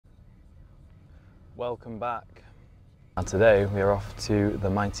Welcome back. And today we are off to the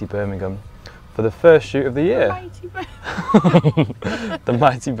mighty Birmingham for the first shoot of the year. The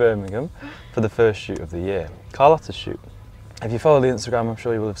mighty Birmingham for the first shoot of the year. Carlota's shoot. If you follow the Instagram, I'm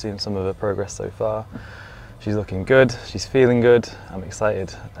sure you will have seen some of her progress so far. She's looking good, she's feeling good, I'm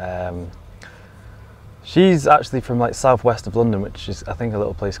excited. She's actually from like southwest of London, which is I think a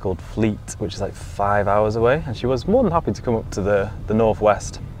little place called Fleet, which is like 5 hours away, and she was more than happy to come up to the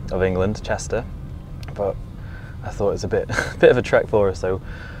northwest of England, Chester, but I thought it was a bit of a trek for her. So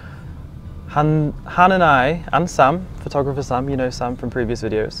Han and I, and Sam, photographer Sam, you know Sam from previous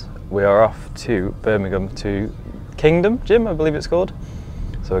videos, we are off to Birmingham to Kingdom Gym, I believe it's called.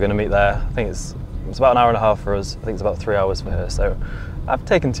 So we're going to meet there. I think it's about an hour and a half for us. I think it's about 3 hours for her. So I've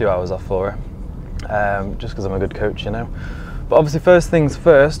taken 2 hours off for her. Just because I'm a good coach, you know. But obviously first things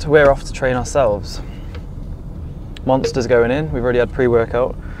first, we're off to train ourselves. Monster's going in, we've already had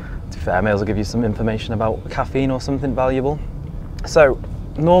pre-workout. To be fair, I may as well give you some information about caffeine or something valuable. So,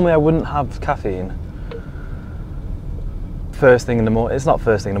 normally I wouldn't have caffeine first thing in the morning. It's not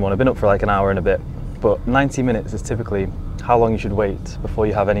first thing in the morning, I've been up for like an hour and a bit. But 90 minutes is typically how long you should wait before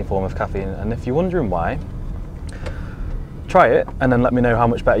you have any form of caffeine. And if you're wondering why, try it and then let me know how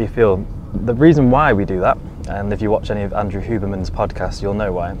much better you feel. The reason why we do that, and if you watch any of Andrew Huberman's podcasts, you'll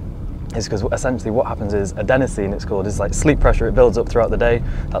know why, is because essentially what happens is adenosine, it's called, is like sleep pressure. It builds up throughout the day.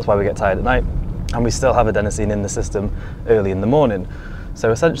 That's why we get tired at night. And we still have adenosine in the system early in the morning.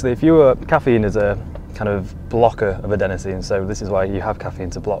 So essentially, caffeine is a kind of blocker of adenosine. So this is why you have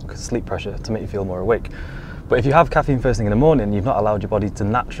caffeine, to block sleep pressure, to make you feel more awake. But if you have caffeine first thing in the morning, you've not allowed your body to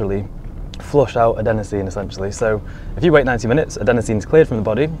naturally flush out adenosine essentially. So if you wait 90 minutes, adenosine's cleared from the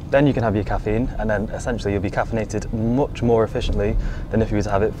body, then you can have your caffeine, and then essentially you'll be caffeinated much more efficiently than if you were to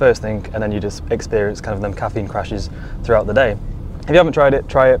have it first thing and then you just experience kind of them caffeine crashes throughout the day. If you haven't tried it,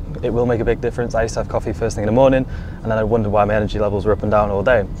 try it. It will make a big difference. I used to have coffee first thing in the morning and then I wondered why my energy levels were up and down all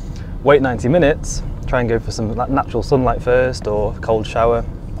day. Wait 90 minutes, try and go for some natural sunlight first, or cold shower,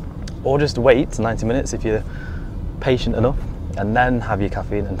 or just wait 90 minutes if you're patient enough, and then have your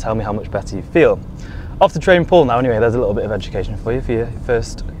caffeine and tell me how much better you feel. Off the train pull now anyway. There's a little bit of education for you for your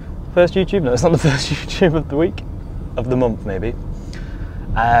first YouTube. No, it's not the first YouTube of the week, of the month maybe.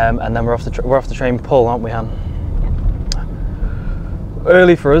 And then we're off the train pull, aren't we, Han?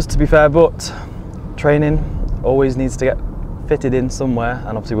 Early for us, to be fair, but training always needs to get fitted in somewhere,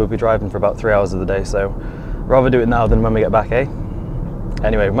 and obviously we'll be driving for about 3 hours of the day, so rather do it now than when we get back, eh?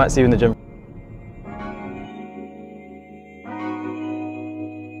 Anyway, we might see you in the gym.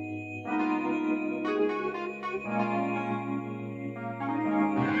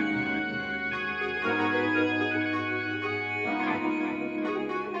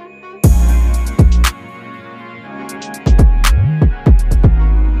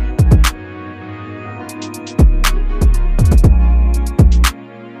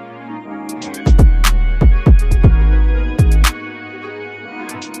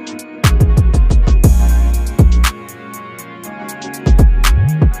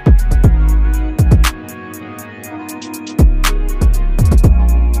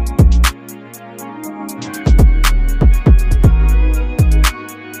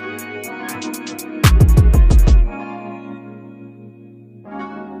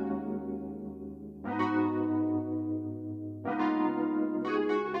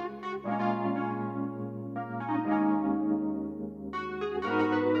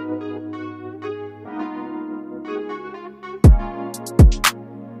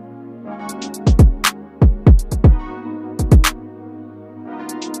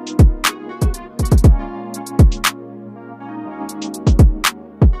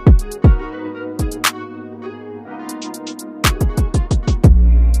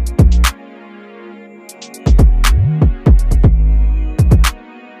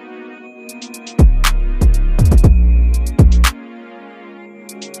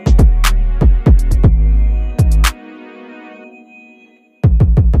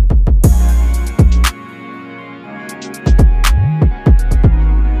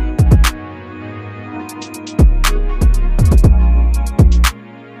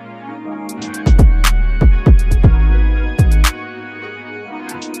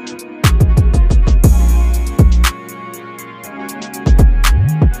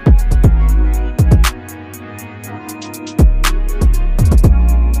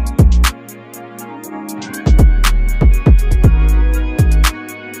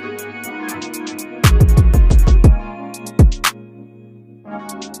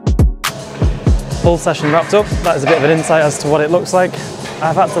 Full session wrapped up. That is a bit of an insight as to what it looks like.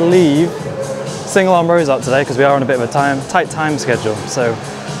 I've had to leave single arm rows out today because we are on a bit of a tight time schedule. So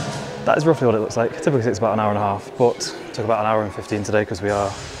that is roughly what it looks like. Typically it takes about an hour and a half, but it took about an hour and 15 today because we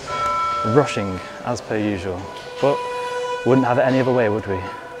are rushing as per usual. But wouldn't have it any other way, would we?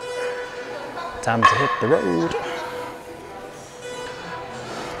 Time to hit the road.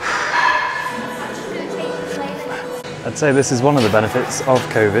 I'd say this is one of the benefits of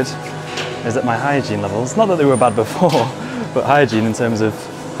COVID, is that my hygiene levels, not that they were bad before, but hygiene in terms of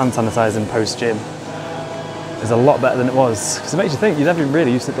hand sanitising post-gym is a lot better than it was. Because it makes you think, you never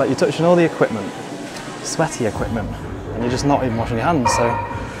really used to, like, you're touching all the equipment, sweaty equipment, and you're just not even washing your hands. So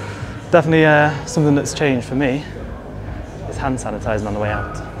definitely something that's changed for me is hand sanitising on the way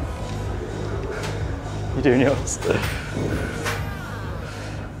out. You're doing yours.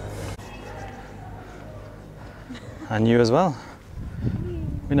 And you as well.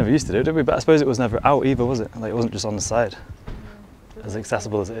 We never used to do it, did we? But I suppose it was never out either, was it? Like, it wasn't just on the side. As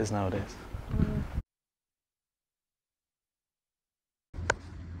accessible as it is nowadays.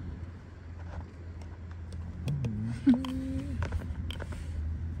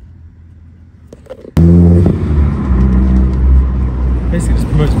 Basically just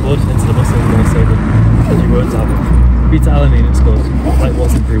promotes blood into the muscles more so than you won't have it. Beta-alanine it's called, like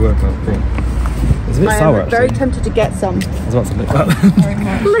what's in pre-workout thing. It's a bit sour actually. I'm very tempted to get some. I was about to lick that.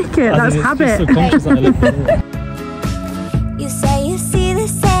 Lick it, that's habit. Subconscious that I licked it. You say you see the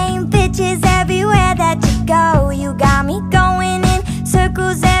same bitches everywhere that you go. You got me going in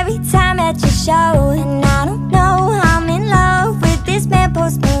circles every time that you show. And I don't know, I'm in love with this man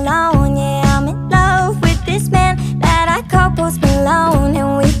Post Malone. Yeah, I'm in love with this man that I call Post Malone.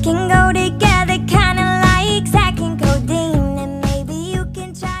 And we can go together kinda like Zach and Codeine. And maybe you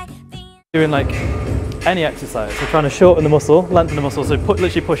can try being Doing like any exercise, so trying to shorten the muscle, lengthen the muscle, so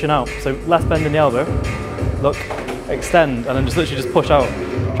literally pushing out. So less bend in the elbow, look, extend, and then just literally just push out.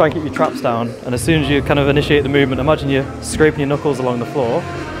 Try and keep your traps down, and as soon as you kind of initiate the movement, imagine you're scraping your knuckles along the floor,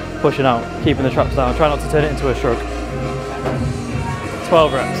 pushing out, keeping the traps down. Try not to turn it into a shrug.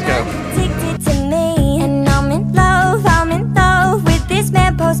 12 reps, go. addicted to me. And I'm in love with this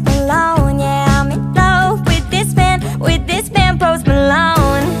man Post Malone. Yeah, I'm in love with this man Post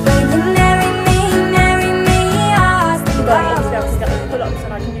Malone. Will you marry me, Austin? I can get pull-ups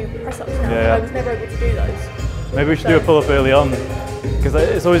and I can do press-ups now. Yeah. I was never able to do those. Maybe we should do a pull-up early on, because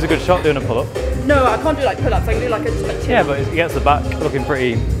it's always a good shot doing a pull-up. No, I can't do like pull-ups. I can do like a chin. Yeah, but it gets the back looking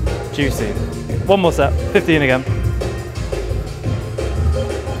pretty juicy. One more set, 15 again.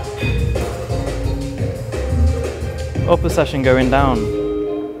 Upper session going down.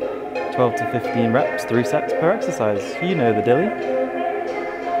 12 to 15 reps, 3 sets per exercise. You know the dilly.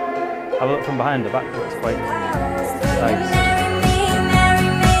 Have a look from behind, the back looks quite nice. Marry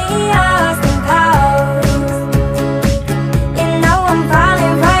me, Austin Coast. You know I'm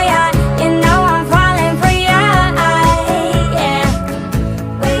falling for ya. You know I'm falling for ya. Yeah.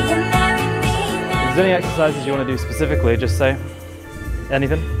 Will you marry me? If there's any exercises you want to do specifically, just say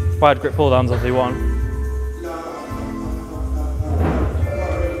anything. Wide grip pull downs if you want.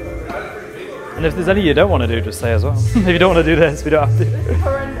 And if there's any you don't want to do, just say as well. If you don't want to do this, we don't have to. It's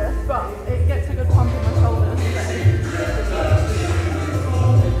horrendous, but it gets a good pump in my shoulders.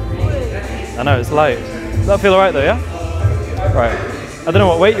 I know, it's light. Does that feel alright though, yeah? Right. I don't know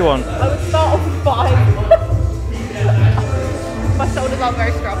what weight you want. I would start off with 5. My shoulders are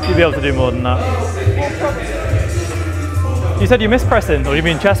very strong. You'll be able to do more than that. You said you miss pressing, or you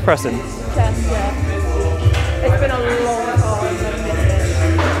mean chest pressing? Chest, yeah. It's been a long time.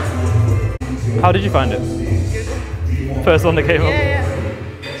 How did you find it? First one that came up? Yeah.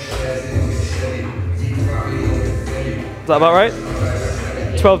 Is that about right?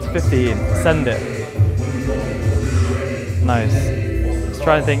 12 to 15, send it. Nice. Let's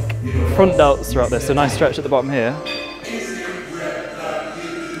try and think front delts throughout this, so nice stretch at the bottom here.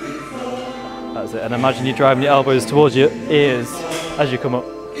 That's it, and imagine you're driving your elbows towards your ears as you come up.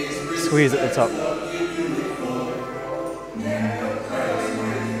 Squeeze at the top.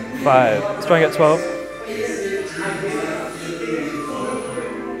 5, let's try and get 12.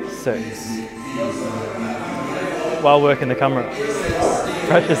 6. While working the camera.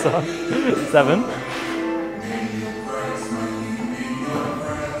 Pressure's on. 7.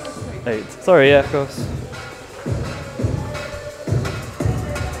 8. Sorry, yeah, of course.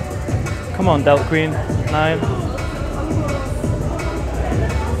 Come on, Delt Queen. 9.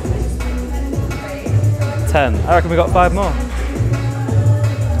 10. I reckon we got 5 more.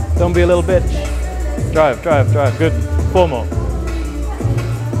 Don't be a little bitch. Drive, drive, drive. Good. 4 more.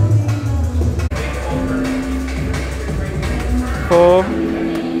 4.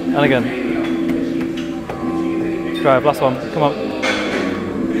 And again. Drive, last one. Come on.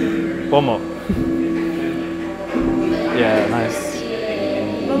 1 more. Yeah, nice.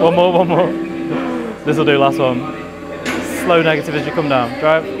 One more. This will do, last one. Slow negative as you come down.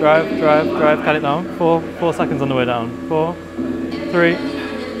 Drive, count it down. 4 seconds on the way down. 4, 3, 2,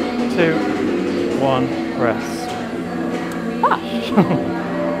 1, rest.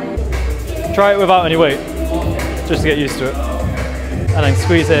 Try it without any weight, just to get used to it. And then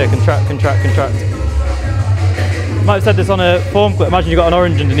squeeze here, contract. Might have said this on a form clip. Imagine you've got an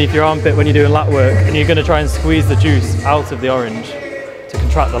orange underneath your armpit when you're doing lat work and you're going to try and squeeze the juice out of the orange to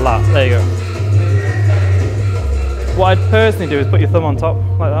contract the lat. There you go. What I'd personally do is put your thumb on top,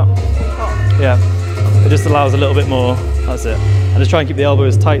 like that. Yeah, it just allows a little bit more, that's it. And just try and keep the elbow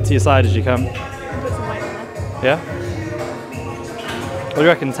as tight to your side as you can. Put some weight on there. Yeah? What do you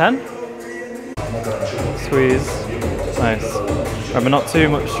reckon, 10? Squeeze, nice. Remember, not too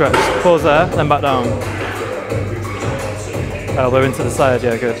much stretch. Pause there, then back down. Elbow into the side,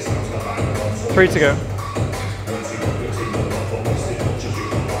 yeah, good. 3 to go.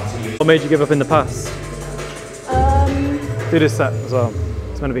 What made you give up in the past? Do this set as well.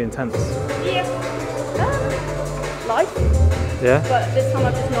 It's going to be intense. Yeah. Life. Yeah? But this time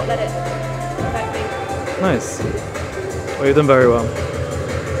I've just not let it affect me. Nice. Well, you've done very well.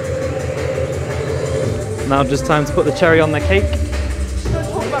 Now just time to put the cherry on the cake. Don't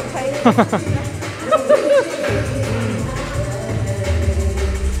talk about cake.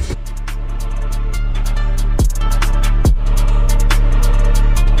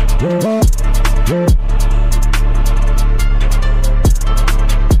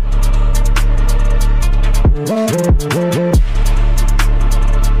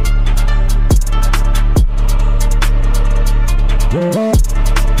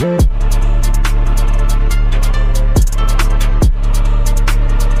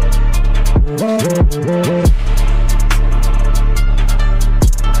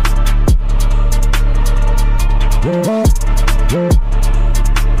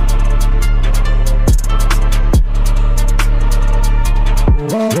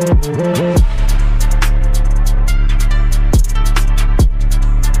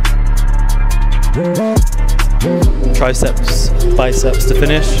 Triceps, biceps to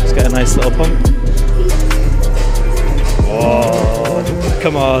finish. Just get a nice little pump. Oh,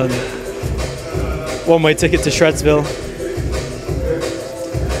 come on. One-way ticket to Shredsville.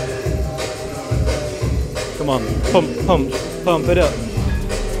 Come on, pump it up.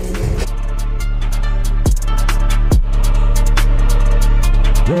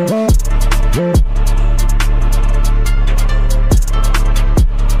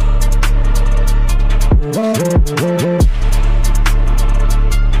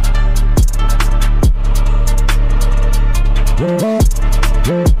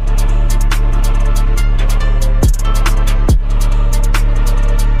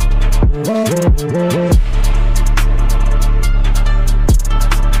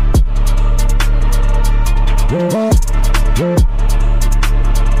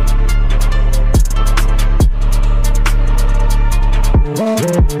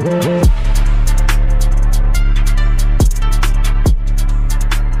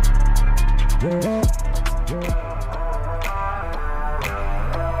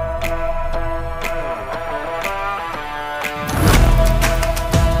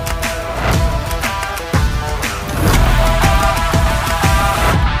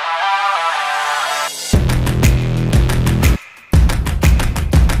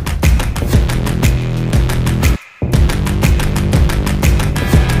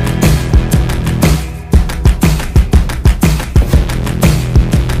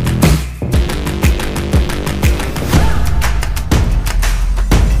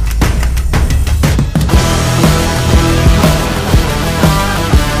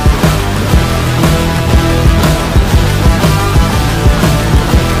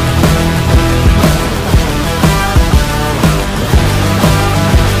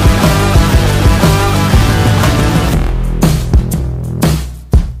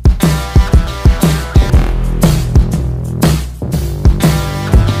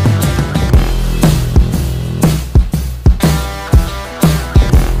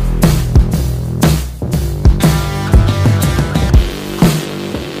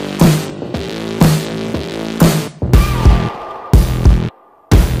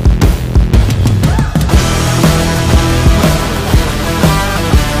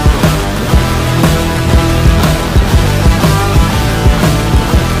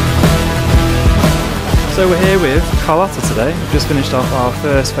 So we're here with Carlota today. We've just finished off our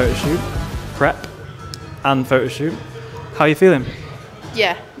first photo shoot, prep and photo shoot. How are you feeling?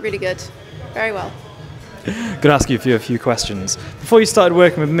 Yeah, really good. Very well. Going to ask you a few questions. Before you started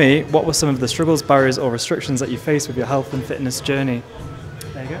working with me, what were some of the struggles, barriers or restrictions that you faced with your health and fitness journey?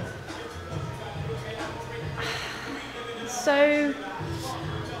 There you go. So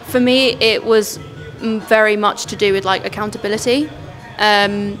for me, it was very much to do with like accountability.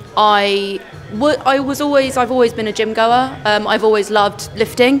 I've always been a gym goer. I've always loved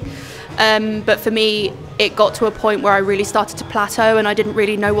lifting, but for me, it got to a point where I really started to plateau, and I didn't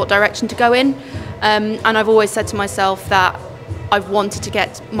really know what direction to go in. And I've always said to myself that I've wanted to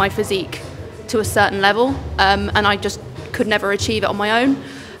get my physique to a certain level, and I just could never achieve it on my own.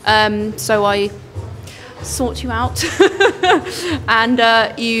 So I sought you out, and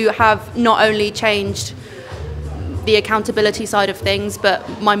you have not only changed the accountability side of things, but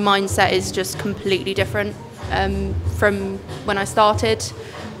my mindset is just completely different from when I started.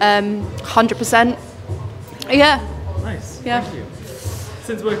 100%. Yeah. Nice. Yeah. Thank you.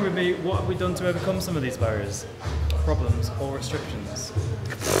 Since working with me, what have we done to overcome some of these barriers, problems, or restrictions?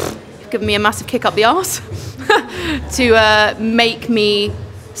 You've given me a massive kick up the arse to make me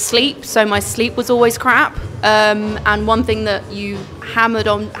sleep. So my sleep was always crap. And one thing that you hammered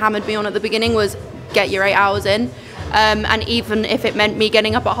me on at the beginning was get your 8 hours in. And even if it meant me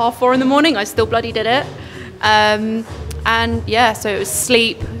getting up at 4:30 in the morning, I still bloody did it. And yeah, so it was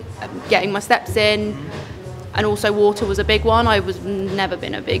sleep, getting my steps in, and also water was a big one. I was never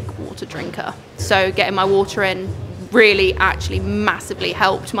been a big water drinker, so getting my water in really actually massively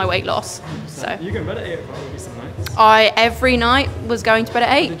helped my weight loss. So You go to bed at 8 o'clock some nights? I every night was going to bed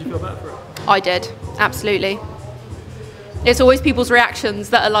at 8. Did you feel better for it? I did, absolutely. It's always people's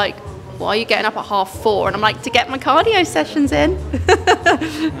reactions that are like, why are you getting up at 4:30? And I'm like, to get my cardio sessions in.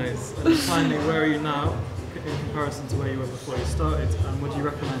 Nice. And finally, where are you now in comparison to where you were before you started? And would you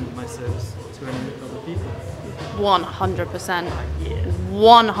recommend my service to any other people? 100%.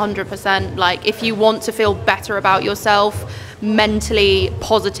 100%. Like, if you want to feel better about yourself, mentally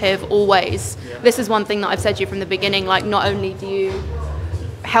positive always. Yeah. This is one thing that I've said to you from the beginning. Like, not only do you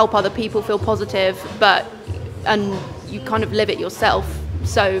help other people feel positive, and you kind of live it yourself.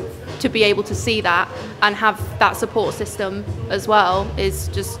 So to be able to see that and have that support system as well is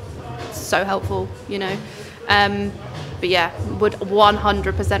just so helpful, you know. But yeah, would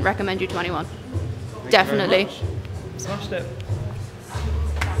 100% recommend you to anyone. Definitely. Smashed it.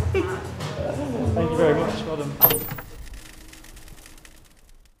 Thank you very much. Well done.